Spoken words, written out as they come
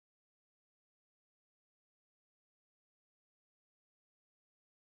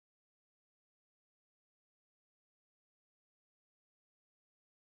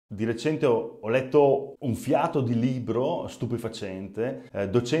Di recente ho letto un fiato di libro stupefacente,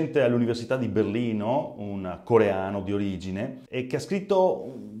 docente all'Università di Berlino, un coreano di origine, e che ha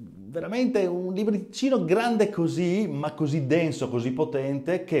scritto veramente un libricino grande così, ma così denso, così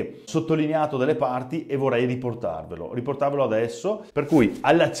potente, che ho sottolineato delle parti e vorrei riportarvelo adesso, per cui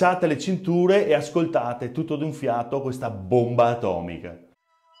allacciate le cinture e ascoltate tutto d'un fiato questa bomba atomica.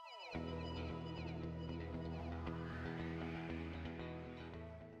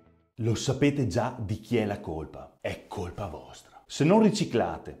 Lo sapete già di chi è la colpa. È colpa vostra. Se non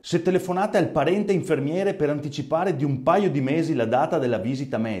riciclate, se telefonate al parente infermiere per anticipare di un paio di mesi la data della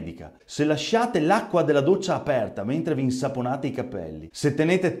visita medica, se lasciate l'acqua della doccia aperta mentre vi insaponate i capelli, se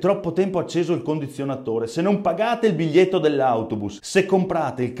tenete troppo tempo acceso il condizionatore, se non pagate il biglietto dell'autobus, se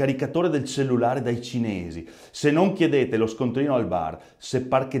comprate il caricatore del cellulare dai cinesi, se non chiedete lo scontrino al bar, se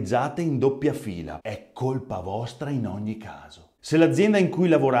parcheggiate in doppia fila, è colpa vostra in ogni caso. Se l'azienda in cui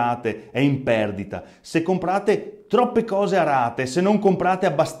lavorate è in perdita, se comprate troppe cose a rate, se non comprate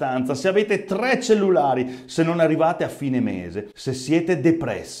abbastanza, se avete 3 cellulari, se non arrivate a fine mese, se siete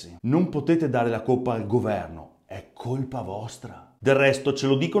depressi, non potete dare la colpa al governo, è colpa vostra. Del resto ce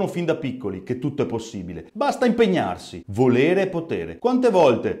lo dicono fin da piccoli che tutto è possibile, basta impegnarsi, volere e potere. Quante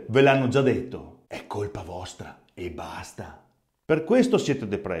volte ve l'hanno già detto? È colpa vostra e basta. Per questo siete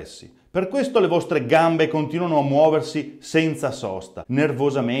depressi, per questo le vostre gambe continuano a muoversi senza sosta,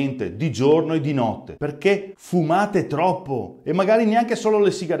 nervosamente, di giorno e di notte, perché fumate troppo e magari neanche solo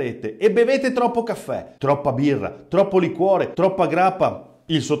le sigarette e bevete troppo caffè, troppa birra, troppo liquore, troppa grappa,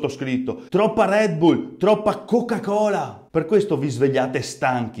 il sottoscritto, troppa Red Bull, troppa Coca-Cola. Per questo vi svegliate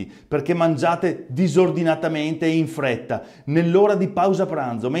stanchi, perché mangiate disordinatamente e in fretta, nell'ora di pausa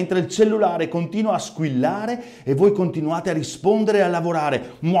pranzo, mentre il cellulare continua a squillare e voi continuate a rispondere e a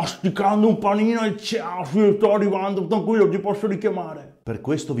lavorare, masticando un panino e ciao, sto arrivando, tranquillo, ti posso richiamare. Per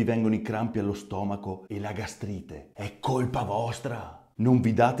questo vi vengono i crampi allo stomaco e la gastrite. È colpa vostra. Non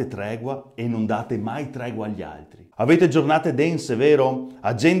vi date tregua e non date mai tregua agli altri. Avete giornate dense, vero?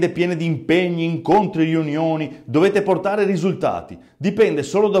 Agende piene di impegni, incontri, riunioni. Dovete portare risultati. Dipende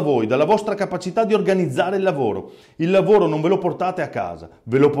solo da voi, dalla vostra capacità di organizzare il lavoro. Il lavoro non ve lo portate a casa,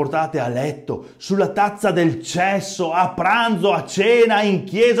 ve lo portate a letto, sulla tazza del cesso, a pranzo, a cena, in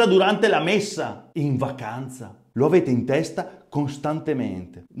chiesa durante la messa, in vacanza. Lo avete in testa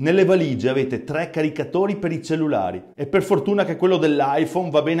costantemente. Nelle valigie avete 3 caricatori per i cellulari e per fortuna che quello dell'iPhone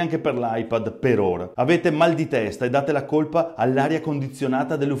va bene anche per l'iPad per ora. Avete mal di testa e date la colpa all'aria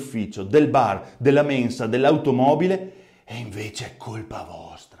condizionata dell'ufficio, del bar, della mensa, dell'automobile e invece è colpa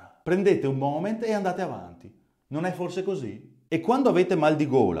vostra. Prendete un moment e andate avanti. Non è forse così? E quando avete mal di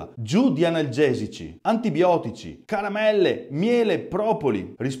gola, giù di analgesici, antibiotici, caramelle, miele,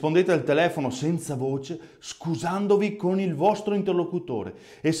 propoli, rispondete al telefono senza voce, scusandovi con il vostro interlocutore.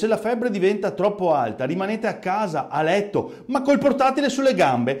 E se la febbre diventa troppo alta, rimanete a casa, a letto, ma col portatile sulle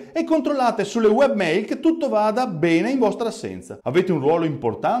gambe e controllate sulle webmail che tutto vada bene in vostra assenza. Avete un ruolo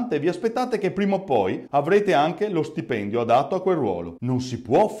importante e vi aspettate che prima o poi avrete anche lo stipendio adatto a quel ruolo. Non si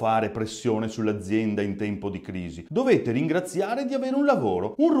può fare pressione sull'azienda in tempo di crisi. Dovete ringraziare di avere un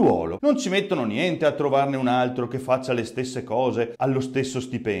lavoro, un ruolo. Non ci mettono niente a trovarne un altro che faccia le stesse cose allo stesso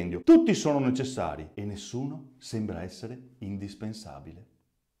stipendio. Tutti sono necessari e nessuno sembra essere indispensabile.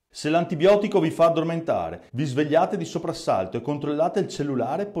 Se l'antibiotico vi fa addormentare, vi svegliate di soprassalto e controllate il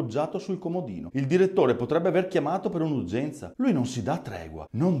cellulare poggiato sul comodino. Il direttore potrebbe aver chiamato per un'urgenza. Lui non si dà tregua,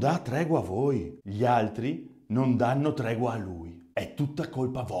 non dà tregua a voi. Gli altri non danno tregua a lui. È tutta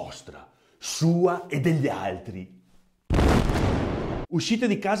colpa vostra, sua e degli altri. Uscite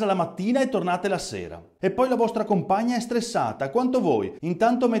di casa la mattina e tornate la sera. E poi la vostra compagna è stressata, quanto voi.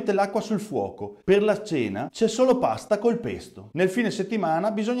 Intanto mette l'acqua sul fuoco. Per la cena c'è solo pasta col pesto. Nel fine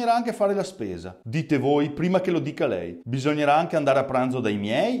settimana bisognerà anche fare la spesa. Dite voi prima che lo dica lei. Bisognerà anche andare a pranzo dai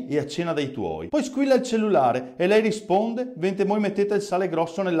miei e a cena dai tuoi. Poi squilla il cellulare e lei risponde, mentre voi mettete il sale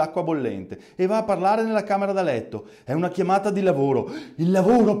grosso nell'acqua bollente e va a parlare nella camera da letto. È una chiamata di lavoro. Il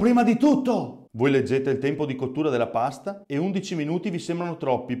lavoro prima di tutto! Voi leggete il tempo di cottura della pasta e 11 minuti vi sembrano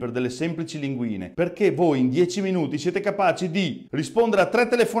troppi per delle semplici linguine, perché voi in 10 minuti siete capaci di rispondere a 3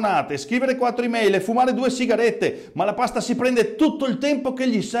 telefonate, scrivere 4 email e fumare 2 sigarette, ma la pasta si prende tutto il tempo che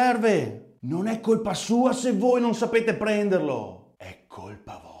gli serve. Non è colpa sua se voi non sapete prenderlo, è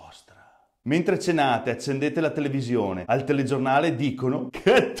colpa vostra. Mentre cenate, accendete la televisione, al telegiornale dicono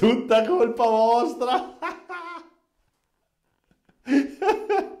che è tutta colpa vostra.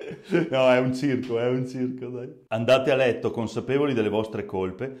 No, è un circo, dai. Andate a letto consapevoli delle vostre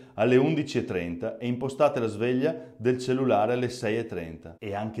colpe alle 11:30 e impostate la sveglia del cellulare alle 6:30.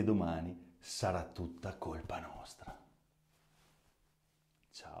 E anche domani sarà tutta colpa nostra.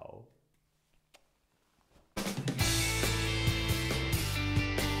 Ciao.